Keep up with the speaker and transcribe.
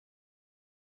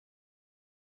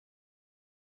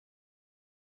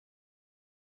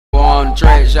on the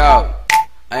track, y'all.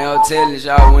 I ain't gonna tell this,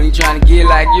 y'all, when he tryna get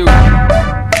like you,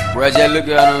 bro, just look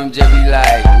at him, just be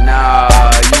like, nah,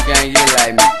 you can't get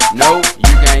like me. Nope,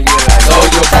 you can't get like me.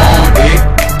 Soulja on dick,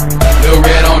 little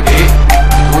red on dick,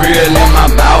 real in my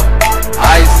mouth,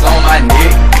 ice on my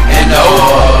neck, and no,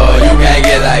 you can't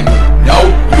get like me. No,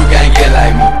 you can't get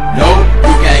like me. No,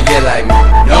 you can't get like me.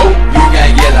 No, you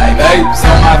can't get like me. Babes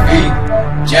on my feet,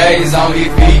 J's on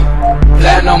his feet,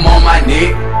 platinum on my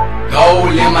neck,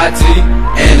 gold in my teeth,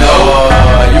 and no,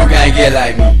 you can't get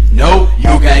like me. No,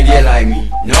 you can't get like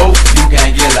me. No, you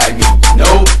can't get like me.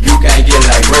 No, you can't get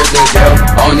like me. Fresh girl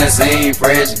on the scene,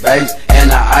 fresh face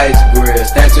and an ice grill.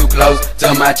 Stand too close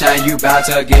to my chain, you bout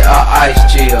to get a ice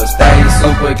chill. Stay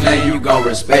super clean, you gon'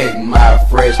 respect my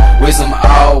fresh. With some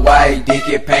all white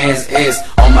dicky pants, S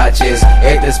on my chest.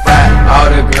 At the spot, all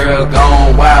the girls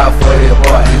gone wild for this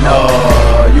boy.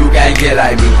 No, you can't get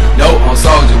like me. No, I'm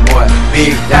Soulja boy.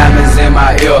 Big diamonds in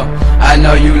my ear. I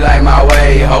know you like my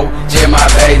way, ho. Check my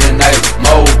bathing night,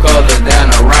 more colors than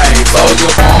the rain. Soulja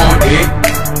on dick,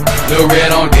 little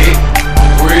red on dick,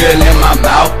 real in my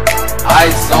mouth,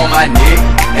 ice on my neck,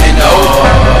 and no,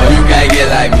 you can't get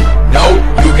like me. No,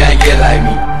 you can't get like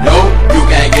me. No, you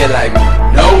can't get like me.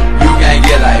 No, you can't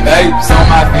get like me. Babes on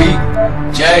my feet,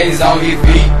 J's on his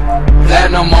feet,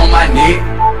 platinum on my neck,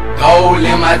 gold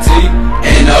in my teeth,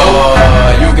 and no,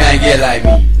 you can't get like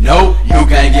me. No, you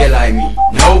can't get like me.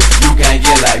 No, you can't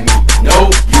get like me. No,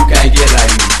 you can't get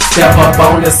like me. Step up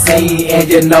on the scene and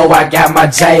you know I got my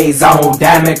J's on.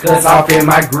 Diamond cuts off in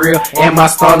my grill and my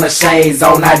stunner shades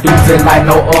on. I do it like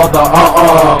no other,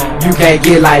 you can't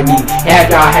get like me. Have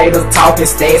y'all haters talking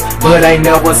stats, but ain't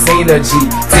never seen a G.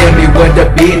 Tell me what the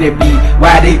business be,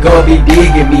 why they gon' be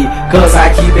digging me? Cause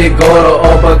I keep it going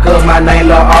up because my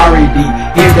name Lil R.E.D.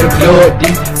 Hit the club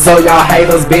deep, so y'all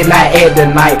haters been like at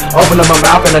the night. Open up my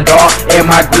mouth in the dark and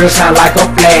my grill shine like a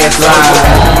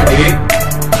flashlight.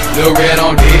 Little red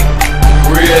on dick,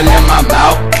 real in my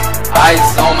mouth,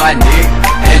 ice on my neck,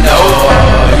 and no,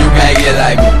 you can't get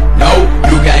like me. No,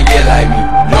 you can't get like me.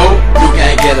 No, you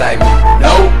can't get like me.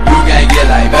 No, you can't get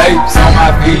like me. Babes on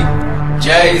my feet,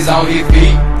 J's on his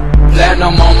feet,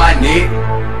 platinum on my neck,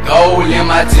 gold in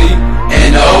my teeth,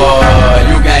 and no,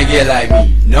 you can't get like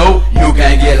me. No, you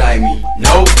can't get like me.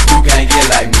 No, you can't get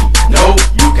like me. No,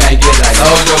 you can't get like me.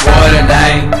 Soulja boy the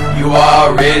name, you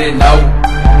already know.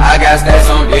 I got stacks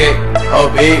on deck, a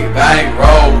big bank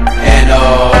roll, and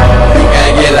you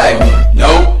can't get like me.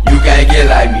 No, you can't get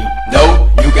like me. No,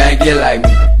 you can't get like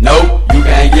me. No, you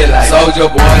can't get like me.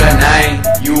 Soulja boy the name,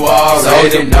 you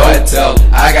already know.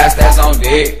 I got stacks on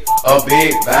deck, a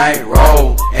big bank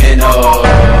roll, and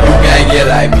you can't get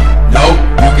like me. No,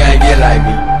 you can't get like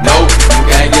me. No, you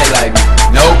can't get like me.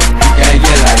 No, you can't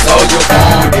get like me. Soulja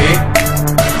on deck,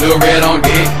 little red on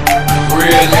deck,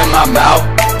 real in my mouth,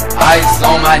 ice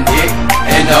on my neck,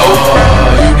 and no,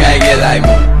 you can't get like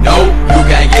me. No, you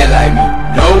can't get like me.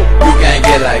 No, you can't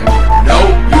get like me. No,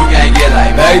 you can't get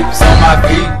like me. Babes on my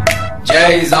feet,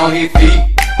 J's on his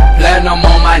feet, platinum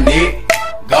on my neck,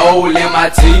 gold in my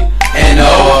teeth, and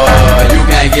no, you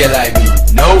can't get like me.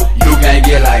 No, you can't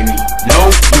get like me.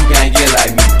 No, you can't get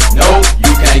like me. No,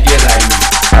 you can't get like me.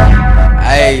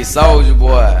 Hey, Soulja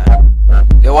boy,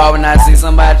 that's why when I see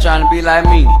somebody trying to be like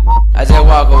me,